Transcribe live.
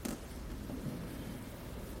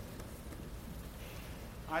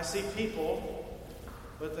I see people,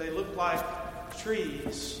 but they look like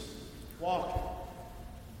trees walking.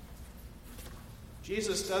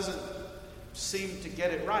 Jesus doesn't seem to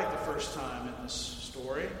get it right the first time in this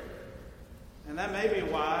story. And that may be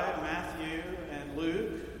why Matthew and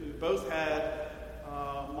Luke, who both had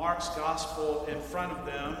Mark's gospel in front of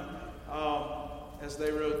them as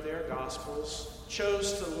they wrote their gospels,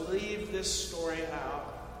 chose to leave this story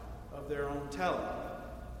out of their own telling.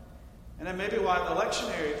 And that may be why the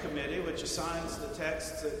lectionary committee, which assigns the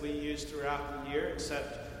texts that we use throughout the year,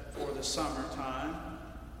 except for the summertime,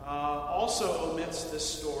 also omits this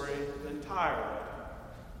story entirely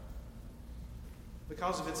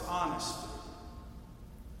because of its honesty.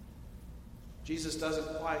 Jesus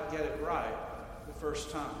doesn't quite get it right the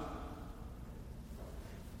first time.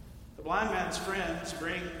 The blind man's friends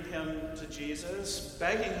bring him to Jesus,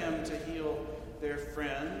 begging him to heal their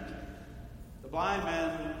friend. The blind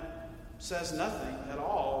man says nothing at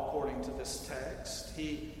all according to this text.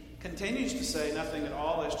 He continues to say nothing at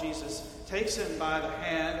all as Jesus takes him by the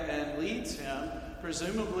hand and leads him,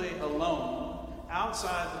 presumably alone,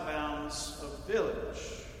 outside the bounds of the village.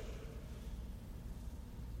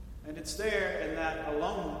 And it's there in that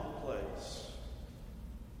alone place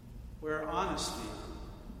where honesty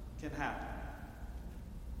can happen.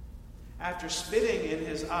 After spitting in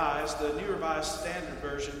his eyes, the New Revised Standard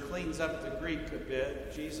Version cleans up the Greek a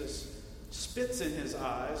bit. Jesus spits in his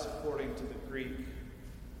eyes, according to the Greek.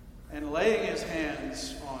 And laying his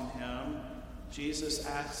hands on him, Jesus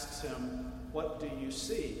asks him, "What do you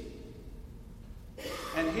see?"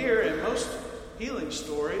 And here, in most healing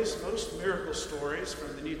stories, most miracle stories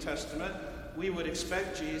from the New Testament, we would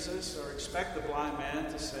expect Jesus or expect the blind man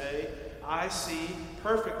to say, "I see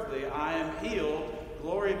perfectly, I am healed,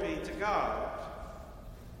 glory be to God."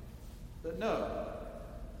 But no,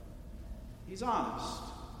 he's honest.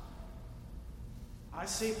 I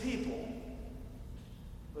see people,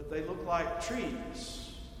 but they look like trees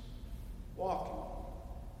walking.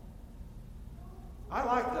 I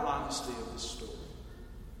like the honesty of this story.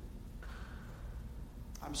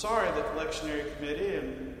 I'm sorry that the lectionary committee,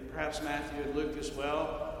 and perhaps Matthew and Luke as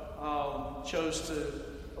well, chose to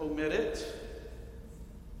omit it.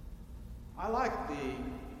 I like the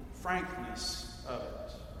frankness of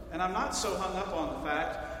it. And I'm not so hung up on the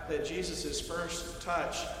fact that Jesus' first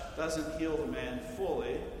touch doesn't heal the man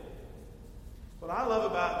fully. What I love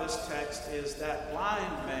about this text is that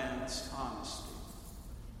blind man's honesty.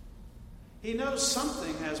 He knows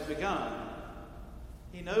something has begun.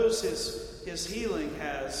 He knows his healing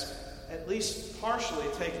has at least partially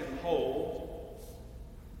taken hold,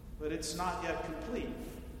 but it's not yet complete.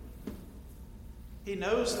 He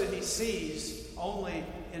knows that he sees only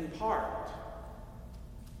in part.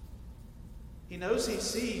 He knows he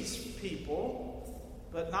sees people,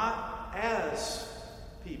 but not as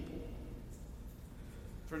people.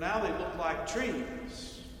 For now they look like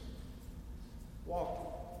trees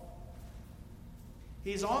walking.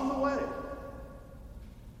 He's on the way.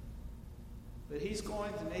 But he's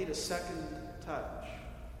going to need a second touch.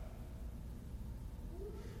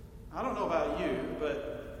 I don't know about you,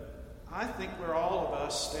 but I think we're all of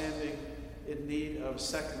us standing in need of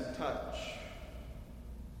second touch.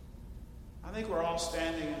 I think we're all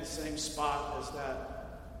standing in the same spot as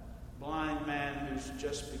that blind man who's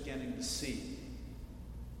just beginning to see.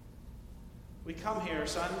 We come here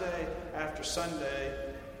Sunday after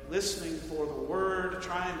Sunday listening for the Word,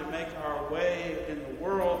 trying to make our way in the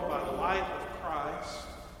world by the light of Christ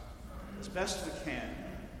as best we can.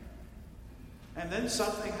 And then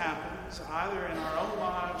something happens, either in our own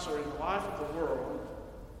lives or in the life of the world,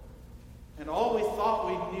 and all we thought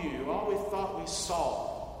we knew, all we thought we saw,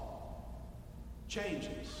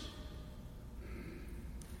 changes.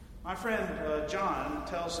 My friend John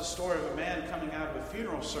tells the story of a man coming out of a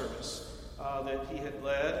funeral service that he had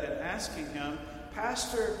led and asking him,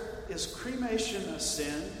 "Pastor, is cremation a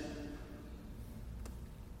sin?"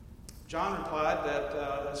 John replied that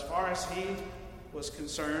as far as he was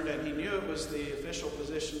concerned, and he knew it was the official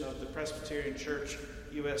position of the Presbyterian Church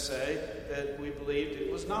USA, that we believed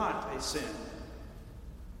it was not a sin.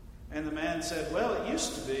 And the man said, "Well, it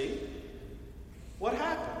used to be. What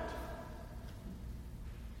happened?"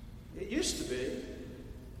 It used to be.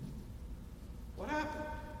 What happened?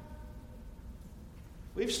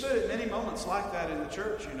 We've stood at many moments like that in the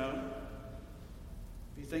church, you know.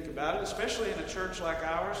 If you think about it, especially in a church like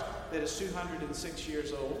ours that is 206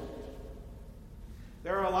 years old.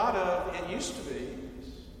 There are a lot of "it used to be."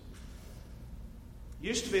 It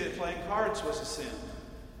used to be that playing cards was a sin.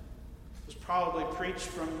 It was probably preached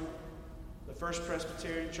from the First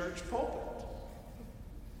Presbyterian Church pulpit.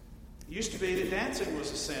 It used to be that dancing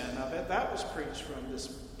was a sin. I bet that was preached from this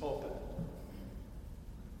pulpit.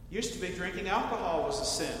 It used to be drinking alcohol was a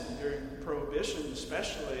sin. During Prohibition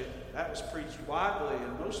especially, that was preached widely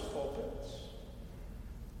in most pulpits.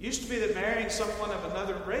 It used to be that marrying someone of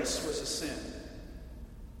another race was a sin.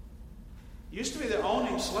 It used to be that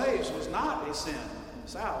owning slaves was not a sin, in the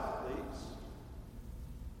South at least.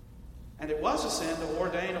 And it was a sin to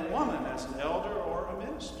ordain a woman as an elder or a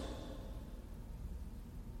minister.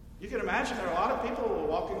 You can imagine there are a lot of people who were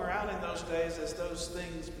walking around in those days as those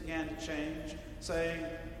things began to change, saying,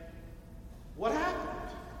 what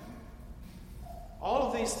happened? All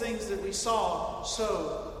of these things that we saw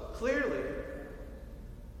so clearly,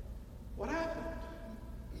 what happened?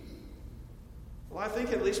 Well, I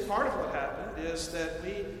think at least part of what happened is that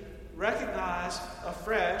we recognize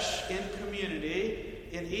afresh in community,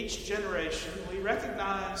 in each generation, we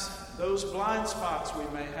recognize those blind spots we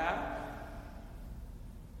may have.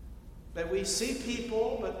 That we see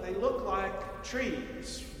people, but they look like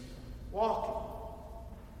trees walking.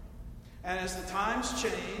 And as the times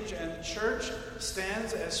change and the church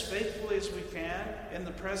stands as faithfully as we can in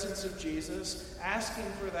the presence of Jesus, asking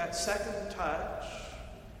for that second touch,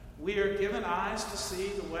 we are given eyes to see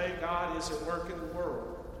the way God is at work in the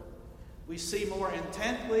world. We see more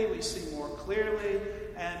intently, we see more clearly,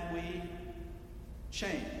 and we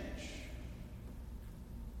change.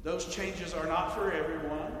 Those changes are not for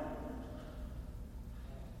everyone,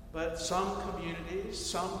 but some communities,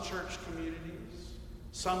 some church communities,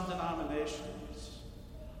 some denominations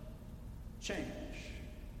change.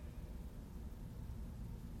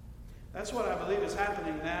 That's what I believe is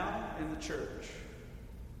happening now in the church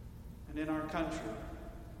and in our country.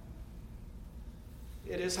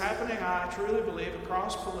 It is happening, I truly believe,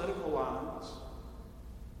 across political lines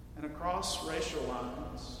and across racial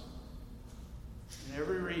lines in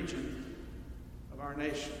every region of our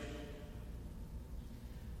nation.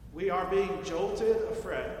 We are being jolted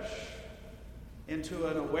afresh into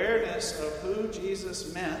an awareness of who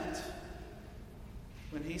Jesus meant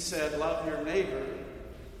when he said, love your neighbor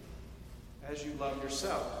as you love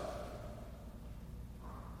yourself.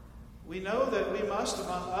 We know that we must,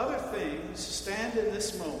 among other things, stand in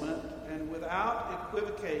this moment and without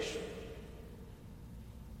equivocation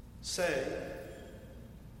say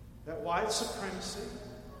that white supremacy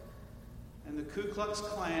and the Ku Klux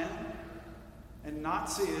Klan and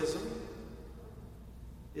Nazism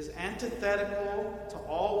is antithetical to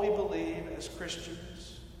all we believe as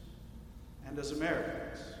Christians and as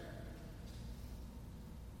Americans.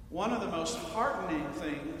 One of the most heartening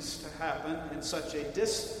things to happen in such a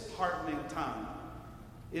disheartening time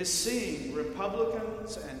is seeing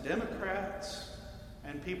Republicans and Democrats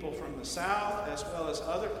and people from the South as well as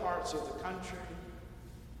other parts of the country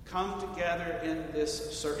come together in this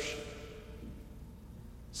assertion,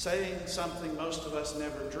 saying something most of us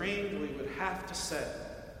never dreamed we would have to say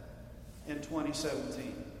in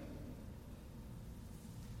 2017.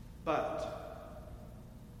 But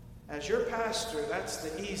as your pastor, that's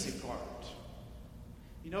the easy part.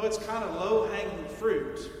 You know, it's kind of low-hanging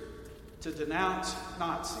fruit to denounce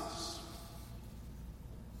Nazis.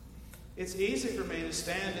 It's easy for me to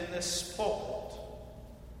stand in this pulpit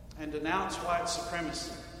and denounce white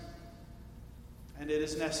supremacy, and it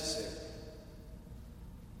is necessary.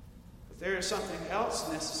 But there is something else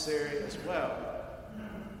necessary as well,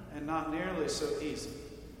 and not nearly so easy.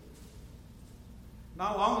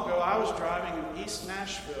 Not long ago, I was driving in East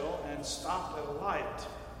Nashville and stopped at a light.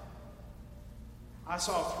 I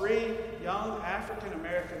saw 3 young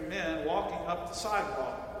African-American men walking up the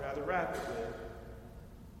sidewalk rather rapidly,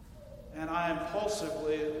 and I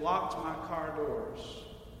impulsively locked my car doors.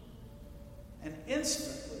 And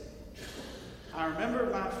instantly, I remember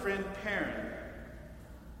my friend Perrin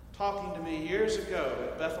talking to me years ago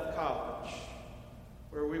at Bethel College,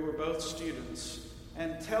 where we were both students,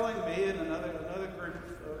 and telling me and another group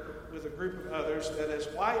with a group of others that as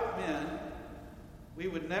white men, we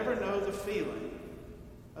would never know the feeling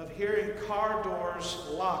of hearing car doors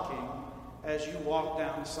locking as you walk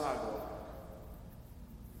down the sidewalk.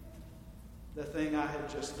 The thing I had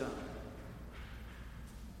just done.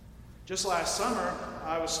 Just last summer,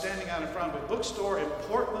 I was standing out in front of a bookstore in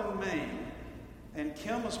Portland, Maine, and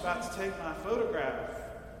Kim was about to take my photograph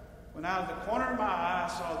when out of the corner of my eye,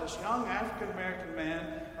 I saw this young African-American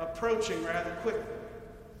man approaching rather quickly.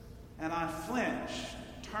 And I flinched,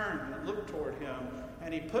 turned, and looked toward him,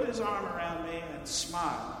 and he put his arm around me and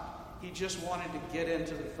smiled. He just wanted to get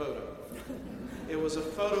into the photo. It was a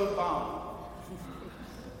photo bomb.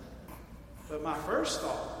 But my first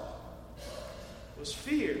thought was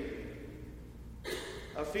fear.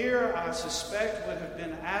 A fear I suspect would have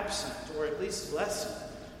been absent, or at least lessened,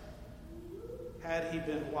 had he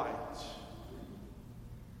been white.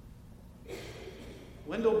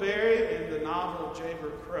 Wendell Berry, in the novel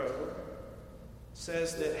Jayber Crow,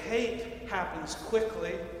 says that hate happens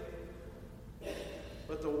quickly,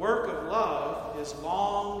 but the work of love is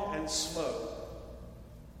long and slow.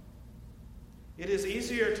 It is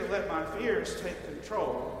easier to let my fears take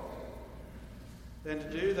control than to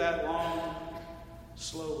do that long,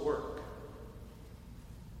 slow work.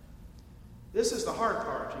 This is the hard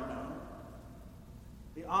part,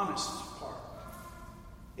 the honest part.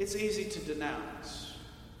 It's easy to denounce.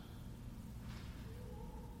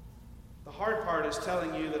 The hard part is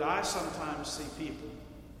telling you that I sometimes see people,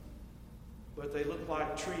 but they look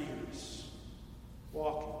like trees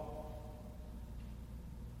walking.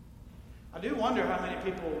 I do wonder how many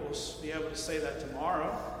people will be able to say that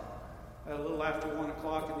tomorrow, at a little after 1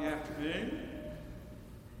 o'clock in the afternoon.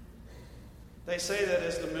 They say that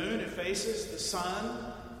as the moon effaces the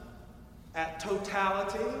sun at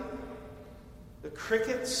totality, the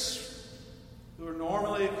crickets, who are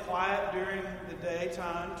normally quiet during the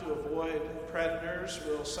daytime to avoid predators,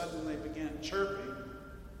 will suddenly begin chirping.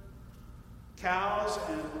 Cows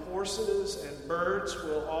and horses and birds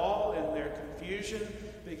will all, in their confusion,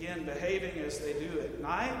 begin behaving as they do at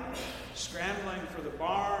night, scrambling for the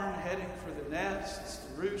barn, heading for the nests,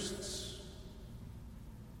 the roosts.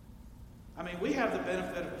 We have the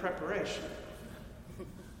benefit of preparation.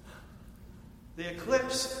 The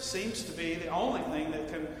eclipse seems to be the only thing that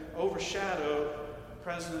can overshadow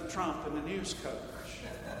President Trump and the news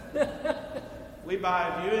coverage. We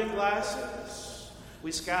buy viewing glasses.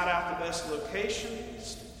 We scout out the best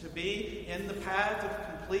locations to be in the path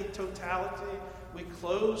of complete totality. We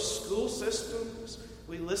close school systems.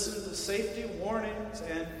 We listen to safety warnings.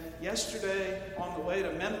 And yesterday, on the way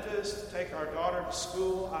to Memphis to take our daughter to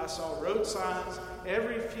school, I saw road signs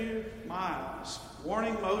every few miles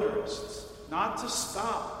warning motorists not to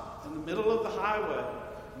stop in the middle of the highway,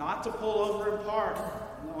 not to pull over and park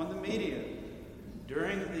on the median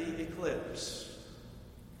during the eclipse.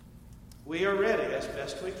 We are ready as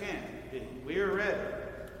best we can be. We are ready.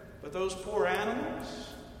 But those poor animals,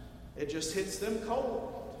 it just hits them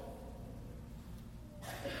cold.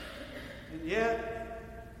 And yet,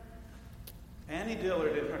 Annie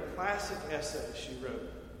Dillard, in her classic essay she wrote,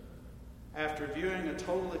 after viewing a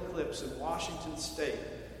total eclipse in Washington State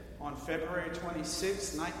on February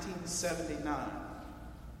 26, 1979,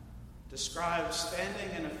 describes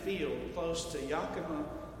standing in a field close to Yakima,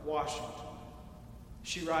 Washington.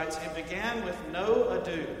 She writes, "It began with no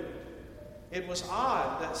ado. It was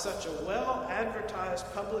odd that such a well-advertised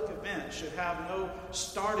public event should have no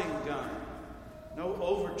starting gun, no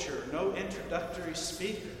overture, no introductory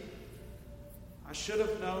speaker. I should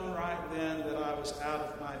have known right then that I was out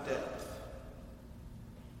of my depth.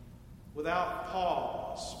 Without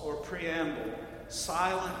pause or preamble,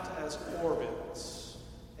 silent as orbits,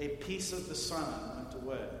 a piece of the sun went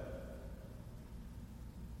away."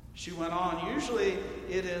 She went on, "Usually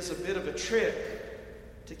it is a bit of a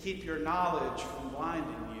trick to keep your knowledge from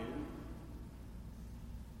blinding you.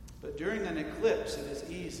 But during an eclipse, it is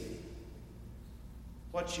easy.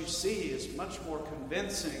 What you see is much more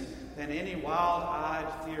convincing than any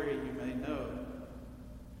wild-eyed theory you may know.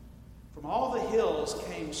 From all the hills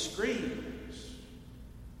came screams.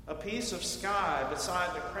 A piece of sky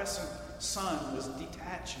beside the crescent sun was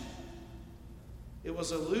detaching. It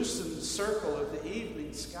was a loosened circle of the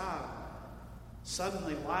evening sky,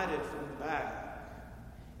 suddenly lighted from the back.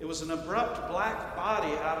 It was an abrupt black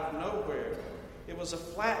body out of nowhere. It was a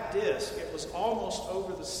flat disk. It was almost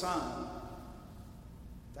over the sun.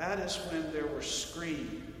 That is when there were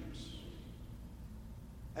screams.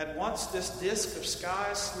 At once this disk of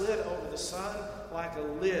sky slid over the sun like a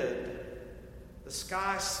lid. The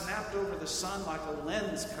sky snapped over the sun like a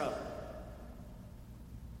lens cover.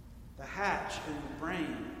 The hatch in the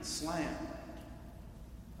brain slammed.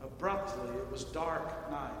 Abruptly, it was dark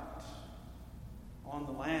night on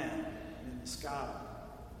the land and in the sky.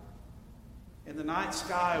 In the night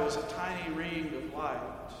sky was a tiny ring of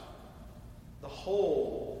light. The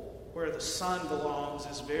hole where the sun belongs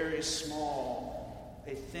is very small.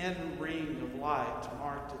 A thin ring of light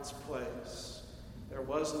marked its place. There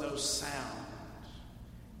was no sound.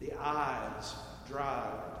 The eyes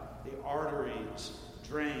dried. The arteries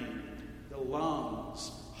drained. The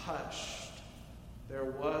lungs hushed. There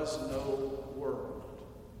was no world.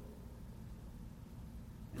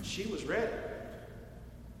 And she was ready.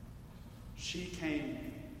 She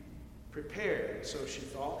came prepared, so she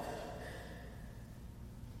thought.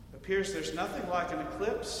 Appears there's nothing like an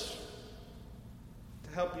eclipse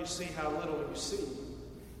to help you see how little you see.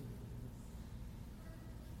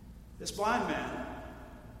 This blind man,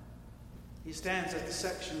 he He stands at the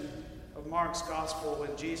section of Mark's gospel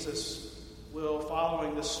when Jesus will,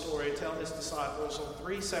 following this story, tell his disciples on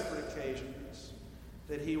 3 separate occasions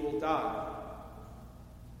that he will die.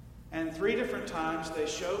 And 3 different times they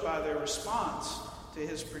show by their response to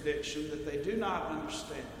his prediction that they do not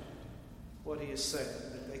understand what he is saying,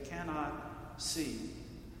 that they cannot see.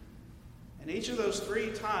 And each of those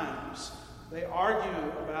 3 times, they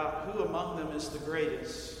argue about who among them is the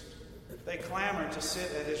greatest. They clamor to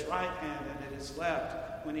sit at his right hand and at his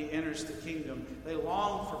left when he enters the kingdom. They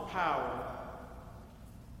long for power.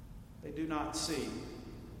 They do not see.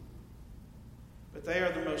 But they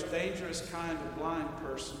are the most dangerous kind of blind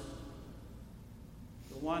person,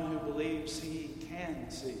 the one who believes he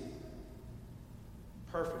can see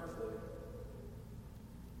perfectly.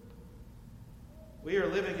 We are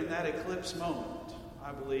living in that eclipse moment,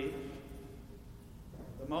 I believe.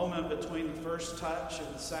 The moment between the first touch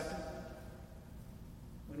and the second.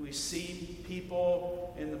 When we see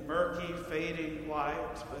people in the murky, fading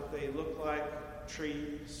light, but they look like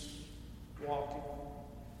trees walking.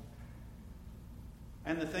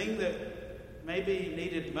 And the thing that may be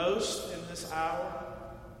needed most in this hour,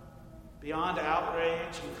 beyond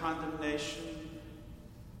outrage and condemnation,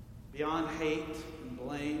 beyond hate and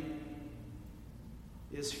blame,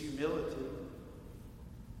 is humility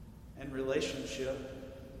and relationship,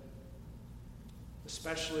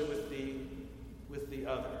 especially with the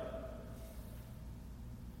other.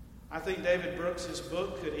 I think David Brooks'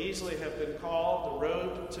 book could easily have been called The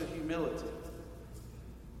Road to Humility.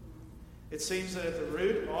 It seems that at the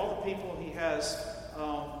root of all the people he has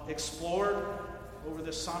explored over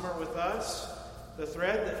the summer with us, the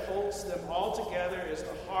thread that holds them all together is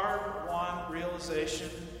the hard-won realization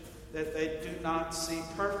that they do not see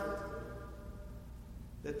perfectly,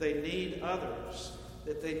 that they need others,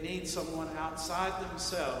 that they need someone outside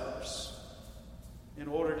themselves in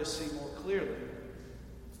order to see more clearly.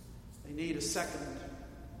 They need a second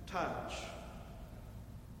touch.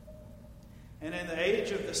 And in the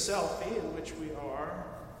age of the selfie in which we are,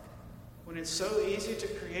 when it's so easy to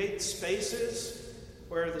create spaces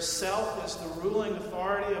where the self is the ruling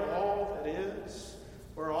authority of all that is,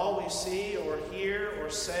 where all we see or hear or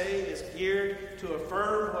say is geared to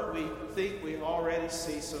affirm what we think we already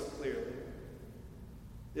see so clearly,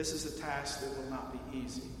 this is a task that will not be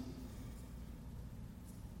easy.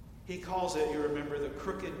 He calls it, you remember, the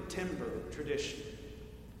crooked timber tradition.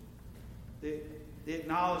 The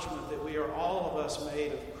acknowledgement that we are all of us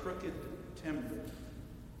made of crooked timber.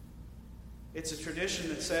 It's a tradition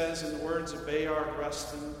that says, in the words of Bayard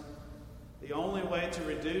Rustin, the only way to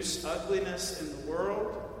reduce ugliness in the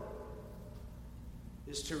world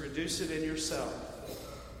is to reduce it in yourself.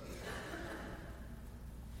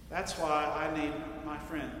 That's why I need my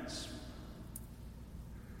friends.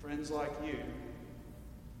 Friends like you.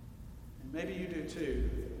 And maybe you do too.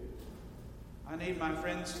 I need my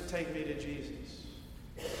friends to take me to Jesus.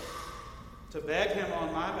 To beg him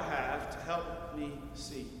on my behalf to help me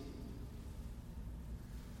see.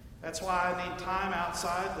 That's why I need time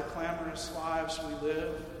outside the clamorous lives we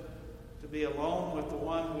live, to be alone with the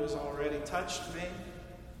one who has already touched me,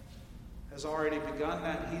 has already begun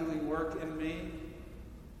that healing work in me,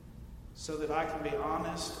 so that I can be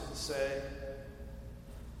honest and say,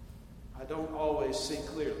 I don't always see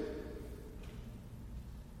clearly.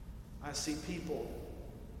 I see people,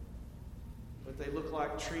 but they look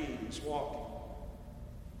like trees walking.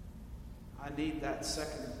 I need that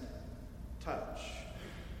second touch.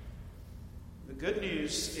 The good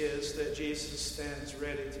news is that Jesus stands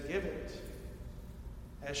ready to give it.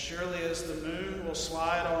 As surely as the moon will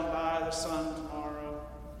slide on by the sun tomorrow,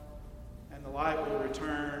 and the light will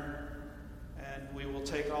return, and we will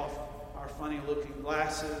take off our funny-looking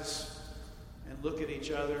glasses and look at each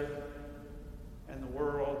other and the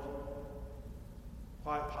world,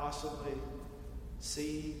 quite possibly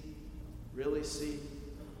see, really see.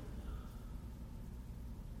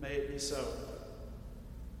 May it be so.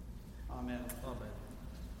 Amen. Amen.